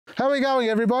How are we going,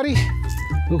 everybody?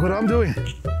 Look what I'm doing.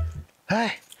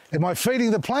 Hey, am I feeding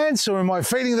the plants or am I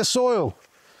feeding the soil?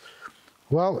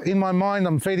 Well, in my mind,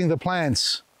 I'm feeding the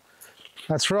plants.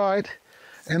 That's right.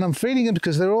 And I'm feeding them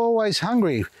because they're always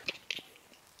hungry.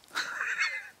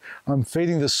 I'm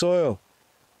feeding the soil.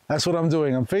 That's what I'm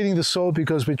doing. I'm feeding the soil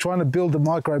because we're trying to build the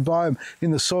microbiome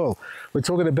in the soil. We're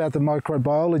talking about the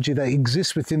microbiology that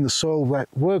exists within the soil that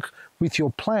work with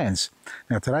your plants.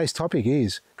 Now, today's topic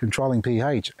is controlling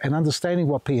pH and understanding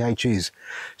what pH is.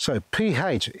 So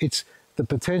pH, it's the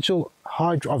potential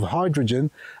of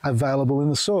hydrogen available in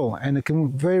the soil, and it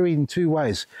can vary in two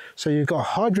ways. So you've got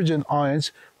hydrogen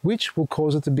ions, which will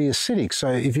cause it to be acidic.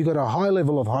 So if you've got a high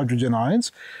level of hydrogen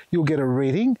ions, you'll get a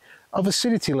reading of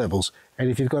acidity levels. And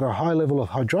if you've got a high level of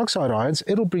hydroxide ions,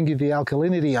 it'll bring you the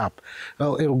alkalinity up.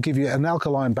 Well, it'll give you an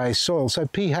alkaline-based soil. So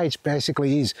pH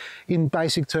basically is, in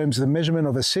basic terms, the measurement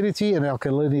of acidity and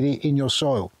alkalinity in your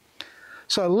soil.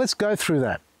 So let's go through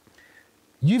that.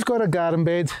 You've got a garden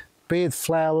bed, be it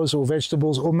flowers or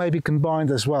vegetables, or maybe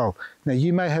combined as well. Now,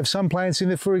 you may have some plants in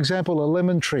there, for example, a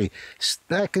lemon tree,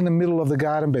 stuck in the middle of the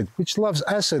garden bed, which loves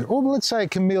acid, or let's say a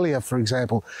camellia, for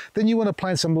example. Then you want to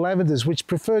plant some lavenders, which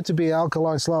prefer to be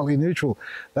alkaline, slightly neutral.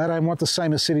 They don't want the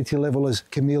same acidity level as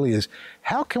camellias.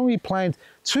 How can we plant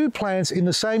two plants in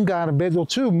the same garden bed, or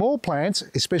two more plants,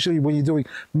 especially when you're doing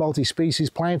multi-species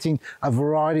planting, a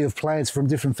variety of plants from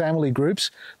different family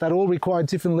groups that all require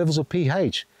different levels of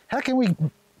pH? How can we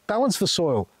balance the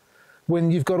soil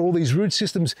when you've got all these root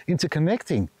systems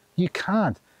interconnecting? You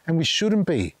can't, and we shouldn't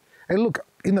be. And look,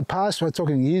 in the past, we're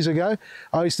talking years ago,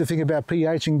 I used to think about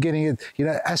pH and getting it,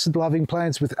 acid-loving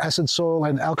plants with acid soil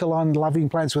and alkaline-loving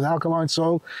plants with alkaline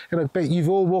soil. And I bet you've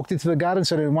all walked into the garden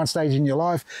center in one stage in your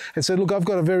life and said, look, I've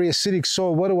got a very acidic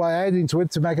soil. What do I add into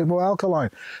it to make it more alkaline?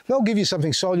 They'll give you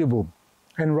something soluble.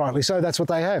 And rightly so, that's what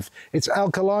they have. It's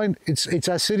alkaline, it's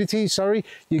acidity, sorry,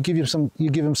 you give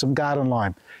them some garden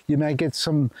lime. You may get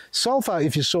some sulfur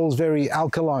if your soil's very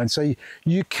alkaline. So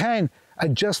you can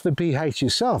adjust the pH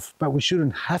yourself, but we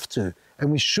shouldn't have to,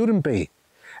 and we shouldn't be.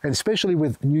 And especially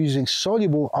with using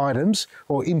soluble items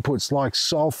or inputs like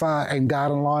sulfur and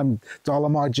garden lime,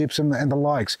 dolomite, gypsum, and the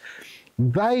likes.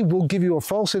 They will give you a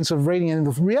false sense of reading, and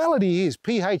the reality is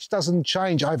pH doesn't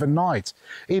change overnight.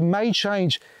 It may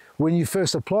change when you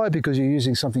first apply because you're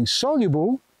using something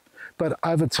soluble, but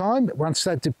over time, once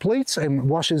that depletes and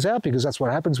washes out, because that's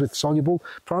what happens with soluble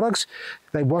products,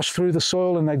 they wash through the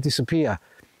soil and they disappear.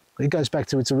 It goes back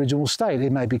to its original state.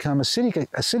 It may become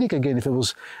acidic again if it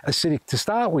was acidic to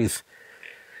start with.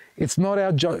 It's not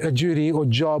our duty or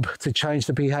job to change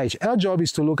the pH. Our job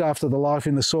is to look after the life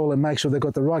in the soil and make sure they've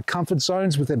got the right comfort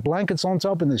zones with their blankets on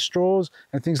top and their straws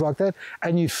and things like that.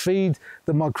 And you feed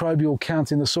the microbial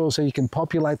count in the soil so you can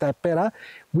populate that better,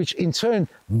 which in turn,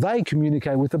 they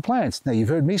communicate with the plants. Now, you've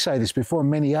heard me say this before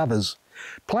and many others.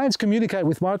 Plants communicate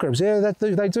with microbes. Yeah,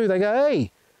 they do. They go,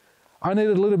 hey, I need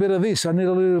a little bit of this. I need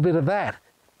a little bit of that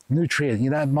nutrient.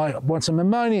 Might want some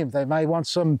ammonium, they may want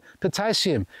some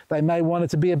potassium, they may want it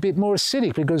to be a bit more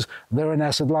acidic because they're an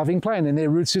acid-loving plant and their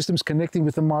root system's connecting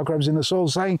with the microbes in the soil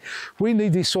saying, we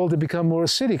need this soil to become more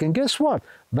acidic. And guess what?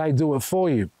 They do it for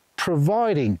you,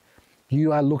 providing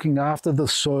you are looking after the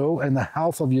soil and the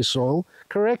health of your soil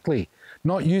correctly,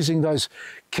 not using those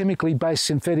chemically based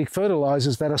synthetic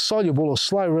fertilizers that are soluble or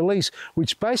slow release,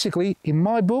 which basically, in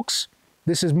my books,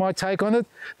 this is my take on it,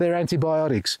 they're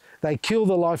antibiotics. They kill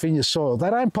the life in your soil. They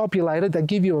don't populate it. They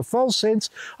give you a false sense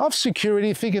of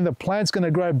security, thinking the plant's going to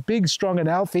grow big, strong, and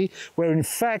healthy, where in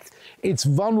fact it's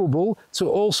vulnerable to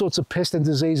all sorts of pests and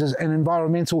diseases and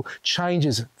environmental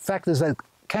changes, factors that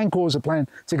can cause a plant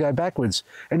to go backwards.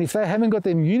 And if they haven't got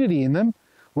the immunity in them,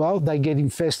 well, they get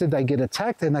infested, they get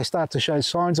attacked, and they start to show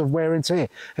signs of wear and tear.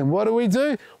 And what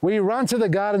do? We run to the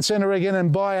garden center again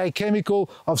and buy a chemical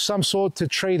of some sort to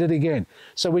treat it again.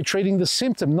 So we're treating the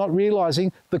symptom, not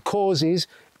realizing the cause is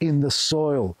in the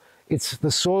soil. It's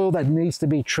the soil that needs to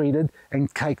be treated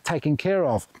and taken care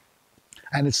of.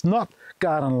 And it's not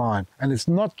garden lime, and it's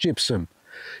not gypsum.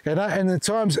 And at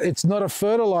times, it's not a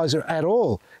fertilizer at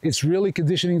all. It's really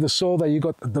conditioning the soil that you've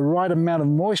got the right amount of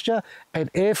moisture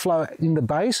and airflow in the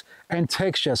base and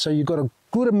texture. So you've got a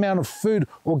good amount of food,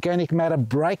 organic matter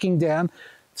breaking down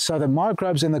so the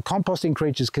microbes and the composting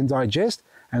creatures can digest,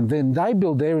 and then they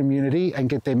build their immunity and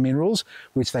get their minerals,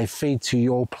 which they feed to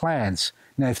your plants.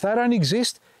 Now, if they don't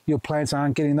exist, your plants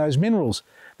aren't getting those minerals.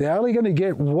 They're only going to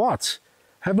get what?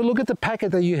 Have a look at the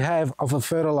packet that you have of a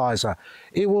fertilizer.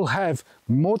 It will have,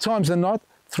 more times than not,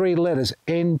 3 letters,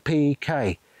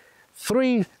 NPK.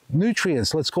 3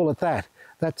 nutrients, let's call it that.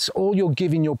 That's all you're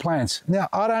giving your plants. Now,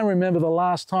 I don't remember the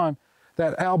last time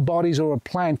that our bodies or a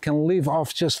plant can live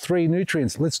off just 3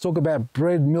 nutrients. Let's talk about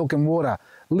bread, milk and water.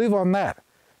 Live on that.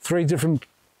 3 different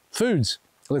foods.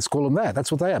 Let's call them that.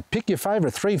 That's what they are. Pick your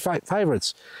favorite, 3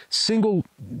 favorites. Single,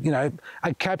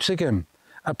 a capsicum,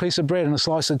 a piece of bread and a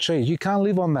slice of cheese. You can't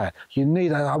live on that. You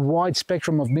need a wide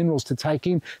spectrum of minerals to take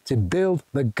in to build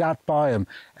the gut biome.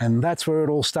 And that's where it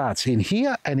all starts, in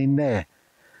here and in there.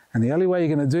 And the only way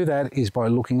you're going to do that is by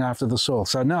looking after the soil.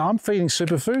 So now I'm feeding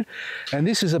superfood, and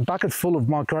this is a bucket full of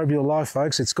microbial life,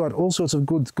 folks. It's got all sorts of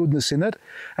goodness in it,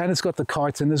 and it's got the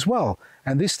chitin as well.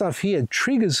 And this stuff here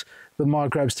triggers the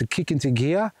microbes to kick into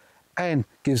gear and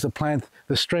gives the plant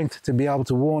the strength to be able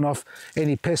to warn off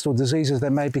any pests or diseases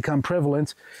that may become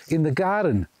prevalent in the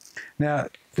garden. Now,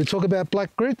 we talk about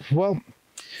black grit. Well,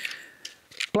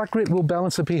 black grit will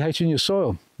balance the pH in your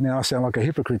soil. Now, I sound like a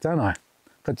hypocrite, don't I?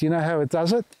 But do you know how it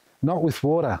does it? Not with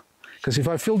water. Because if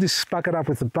I fill this bucket up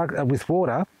with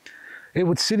water, it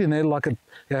would sit in there like a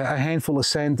handful of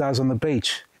sand does on the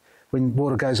beach when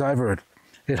water goes over it.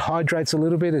 It hydrates a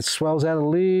little bit, it swells out a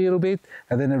little bit,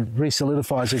 and then it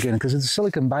resolidifies again because it's a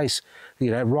silicon base,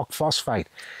 rock phosphate.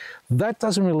 That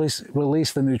doesn't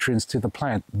release the nutrients to the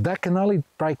plant. That can only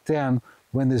break down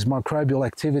when there's microbial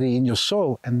activity in your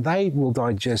soil, and they will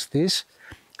digest this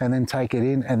and then take it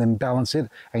in and then balance it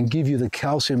and give you the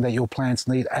calcium that your plants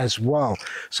need as well.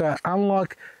 So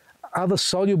unlike other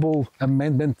soluble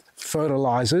amendment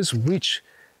fertilizers, which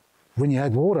when you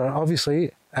add water,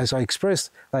 obviously, as I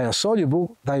expressed, they are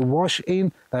soluble, they wash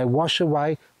in, they wash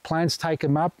away, plants take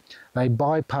them up, they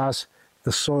bypass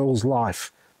the soil's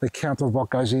life, the count of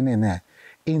what goes in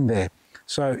there.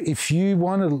 So if you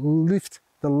want to lift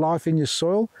the life in your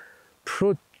soil,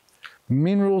 put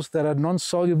minerals that are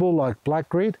non-soluble like black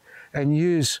grit and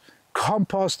use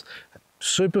compost,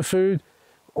 superfood,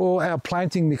 or our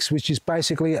planting mix, which is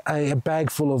basically a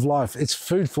bag full of life. It's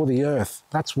food for the earth.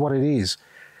 That's what it is.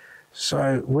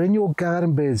 So when your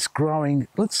garden bed's growing,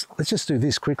 let's just do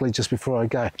this quickly just before I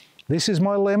go. This is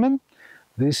my lemon,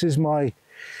 this is my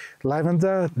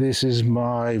lavender, this is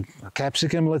my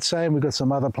capsicum, let's say, and we've got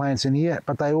some other plants in here,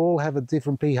 but they all have a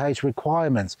different pH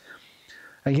requirements.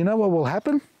 And you know what will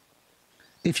happen?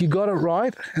 If you got it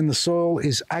right and the soil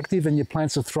is active and your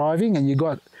plants are thriving and you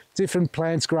got different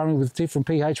plants growing with different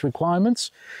pH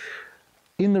requirements,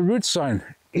 in the root zone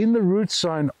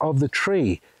of the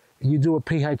tree, you do a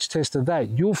pH test of that,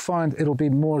 you'll find it'll be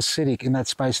more acidic in that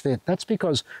space there. That's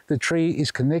because the tree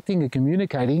is connecting and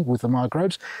communicating with the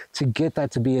microbes to get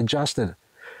that to be adjusted.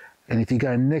 And if you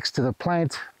go next to the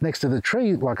plant, next to the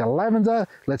tree, like a lavender,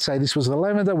 let's say this was the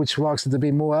lavender, which likes it to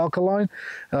be more alkaline,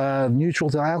 neutral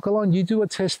to alkaline, you do a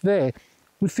test there.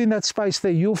 Within that space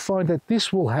there, you'll find that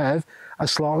this will have a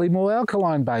slightly more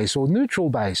alkaline base or neutral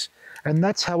base. And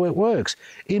that's how it works.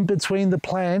 In between the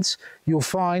plants, you'll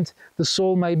find the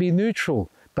soil may be neutral,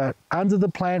 but under the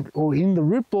plant or in the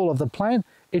root ball of the plant,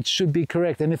 it should be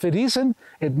correct. And if it isn't,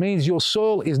 it means your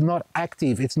soil is not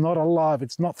active, it's not alive,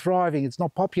 it's not thriving, it's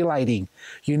not populating.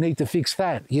 You need to fix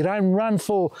that. You don't run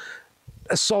for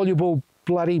a soluble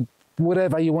bloody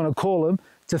whatever you want to call them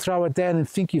to throw it down and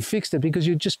think you fixed it, because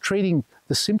you're just treating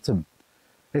the symptom.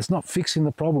 It's not fixing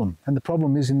the problem, and the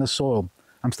problem is in the soil.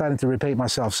 I'm starting to repeat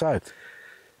myself. So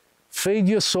feed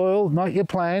your soil, not your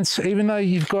plants. Even though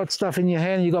you've got stuff in your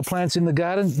hand, you've got plants in the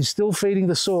garden, you're still feeding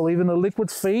the soil. Even a liquid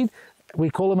feed,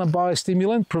 we call them a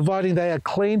biostimulant, providing they are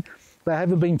clean, they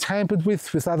haven't been tampered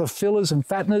with other fillers and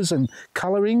fatteners and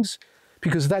colorings,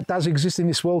 because that does exist in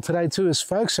this world today too, as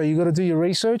folks. So you've got to do your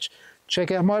research. Check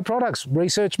out my products,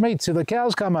 research me till the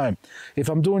cows come home. If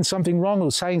I'm doing something wrong or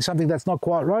saying something that's not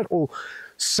quite right, or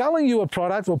selling you a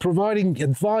product or providing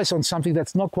advice on something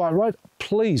that's not quite right,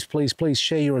 please, please, please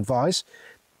share your advice.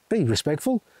 Be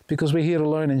respectful, because we're here to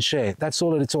learn and share. That's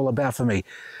all it's all about for me.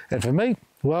 And for me,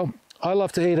 well, I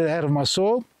love to eat it out of my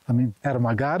soil. I mean, out of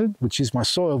my garden, which is my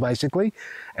soil basically.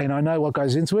 And I know what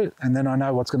goes into it, and then I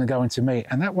know what's going to go into me.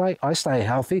 And that way I stay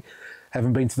healthy.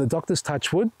 Haven't been to the doctor's,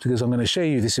 touch wood, because I'm going to share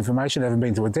you this information. I haven't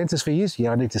been to a dentist for years.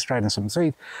 Yeah, I need to straighten some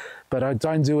teeth, but I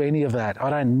don't do any of that. I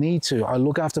don't need to. I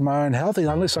look after my own health, and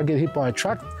unless I get hit by a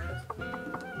truck,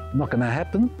 not going to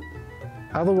happen.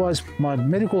 Otherwise, my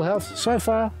medical health, so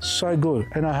far, so good.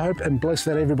 And I hope and bless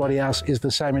that everybody else is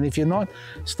the same. And if you're not,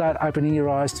 start opening your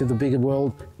eyes to the bigger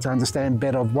world to understand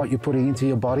better of what you're putting into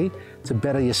your body to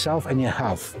better yourself and your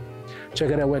health. Check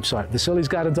out our website,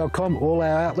 Vasili'sGarden.com. All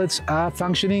our outlets are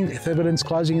functioning. Theberden's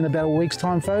closing in about a week's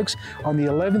time, folks, on the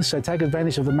 11th, so take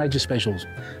advantage of the major specials.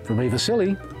 From me,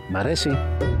 Vasili,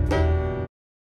 Maresi.